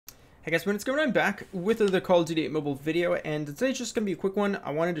Hey guys, when it's going, I'm back with another Call of Duty 8 mobile video, and today's just going to be a quick one.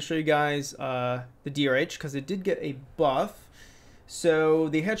 I wanted to show you guys the DRH because it did get a buff. So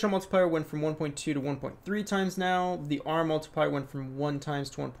the headshot multiplier went from 1.2 to 1.3 times now. The arm multiplier went from 1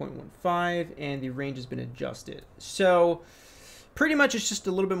 times to 1.15, and the range has been adjusted. So pretty much it's just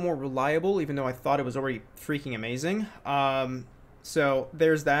a little bit more reliable, even though I thought it was already freaking amazing. So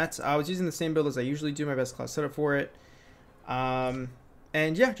there's that. I was using the same build as I usually do, my best class setup for it.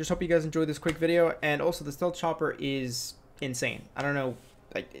 And yeah, just hope you guys enjoyed this quick video. And also, the stealth chopper is insane. I don't know,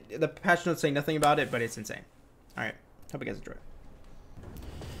 like, the patch notes say nothing about it, but it's insane. Alright, hope you guys enjoy it.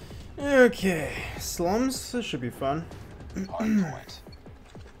 Okay, slums, this should be fun. Let's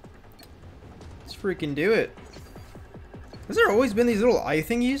freaking do it. Has there always been these little eye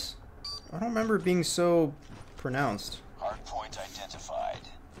thingies? I don't remember it being so pronounced. Hardpoint identified.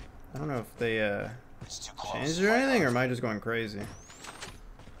 I don't know if they changed or anything, or am I just going crazy?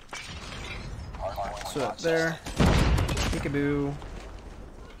 So up there, peekaboo.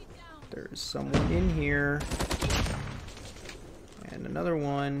 There's someone in here, and another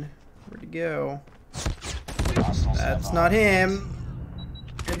one. Where'd he go? That's not him.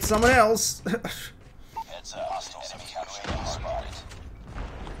 It's someone else. Heads up. Enemy counter spotted.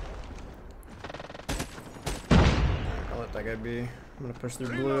 I'll let that guy be. I'm gonna push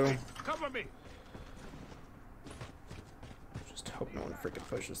through blue. Cover me. Just hope no one freaking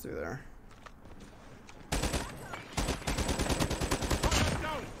pushes through there.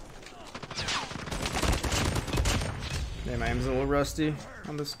 Yeah, my aim's a little rusty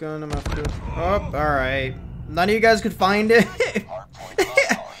on this gun. I'm gonna have to. Oh, alright. None of you guys could find it.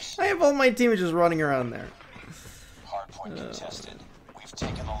 I have all my teammates just running around there. Hardpoint contested. We've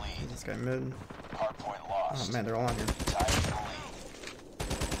taken the lead. This guy mid. Hardpoint lost. Oh man, they're all on here. Tied for the lead.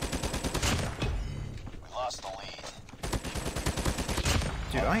 We lost the lead.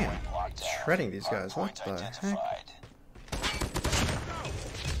 Dude, I am shredding these guys. What the heck? I'm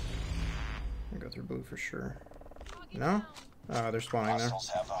gonna go through blue for sure. No? Oh, they're spawning there. Hostiles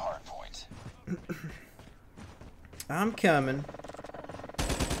have the hardpoint. I'm coming.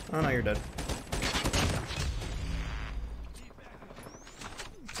 Oh no, you're dead.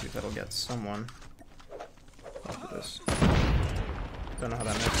 Let's see if that'll get someone. Off of this. Don't know how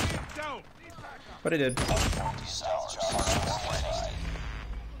that missed. But it did. Advanced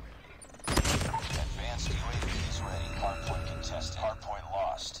UAVs ready. Hardpoint contested. Hardpoint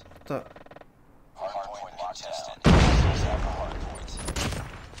lost. The Hardpoint contested. Hostiles have the hardpoint.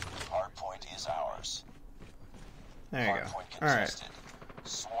 Hardpoint is ours. there you go. Hardpoint Alright. contested.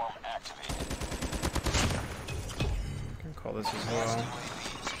 Swarm activated. Can call this as Advanced well.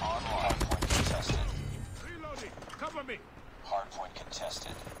 UAVs online. Hardpoint contested. Reloading. Cover me. Hardpoint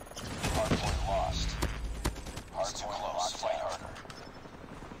contested. Hardpoint lost. Hardpoint close. Fight harder.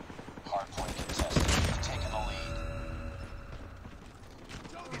 Hardpoint contested. We've taken the lead.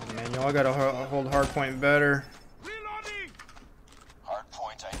 Man, y'all gotta hold hardpoint better. Reloading.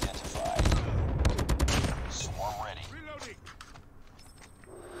 Hardpoint identified. Swarm ready. Reloading.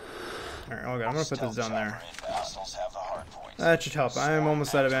 Alright, oh god, I'm gonna put this down there. Hostiles have the hardpoint. That should help. I am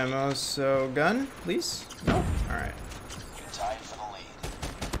almost out of ammo, so gun, please? No? Alright. You're tied for the lead.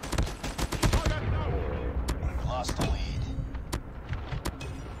 Target down. We lost the lead.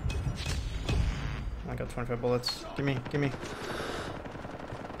 I got 25 bullets. Gimme, gimme.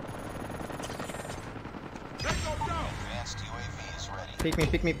 Tango down. Advanced UAV is ready. Peek me,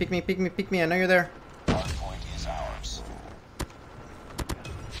 peek me, peek me, peek me, peek me. I know you're there. Hardpoint is ours.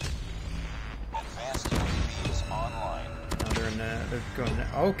 Advanced UAV is online. Oh, they're going.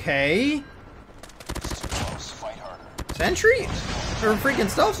 Okay. It's too close. Fight harder. Sentry? Or freaking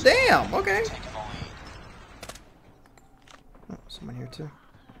stealth? Damn. Okay. Taking the lead. Oh, someone here too.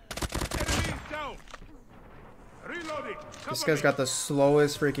 Enemy down. Reloading. This guy's got the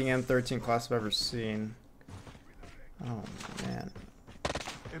slowest freaking M13 class I've ever seen. Oh man.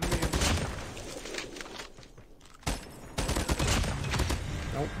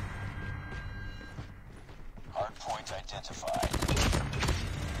 Nope. Hardpoint identified.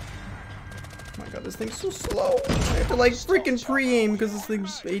 Oh my god, this thing's so slow. I have to like freaking pre-aim because this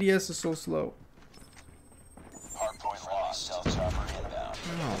thing's ADS is so slow. Hardpoint lost. Stealth chopper inbound.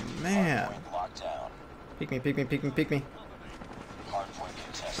 Oh man. Hardpoint locked down. Peek me, peek me, peek me, peek me. Hardpoint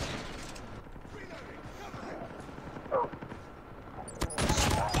contested. Swarm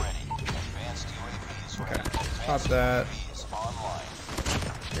ready. Advanced UAVs ready. Okay, Advanced pop that. UAVs online.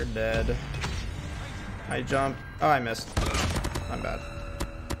 You're dead. I jump. Oh, I missed. I'm bad.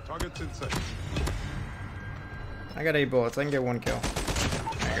 Target's in sight. I got 8 bullets. I can get 1 kill.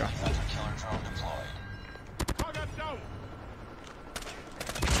 There you go. Hunter killer drone deployed. Target down.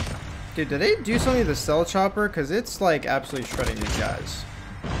 Dude, did they do something to the cell chopper? Because it's like absolutely shredding these guys.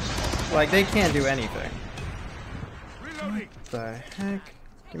 Like, they can't do anything. Reloading. What the heck?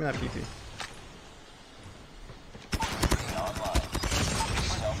 Give me that PP.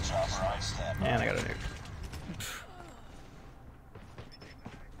 And I got a nuke.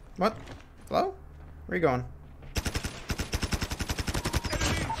 What? Hello? Where you going?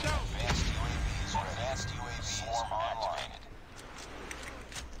 Enemy down. Advanced UAV swarm activated.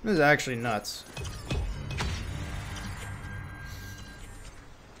 This is actually nuts.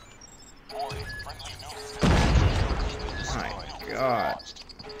 Warning, friendly nuke. My god.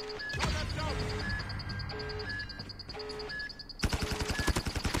 Target down.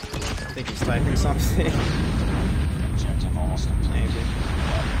 I think he's typing something. Objective almost complete. Maybe.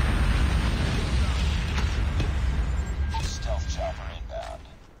 Stealth chopper inbound.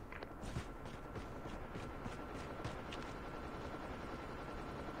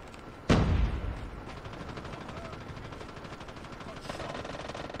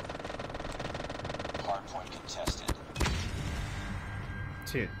 Hardpoint contested.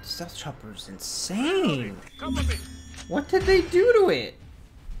 Dude, stealth chopper's insane. Cover me. What did they do to it?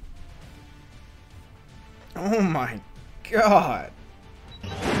 Oh my god.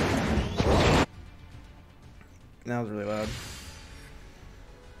 That was really loud.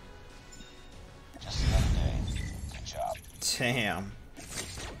 Just another day. Good job. Damn.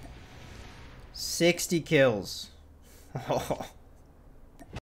 60 kills. Oh.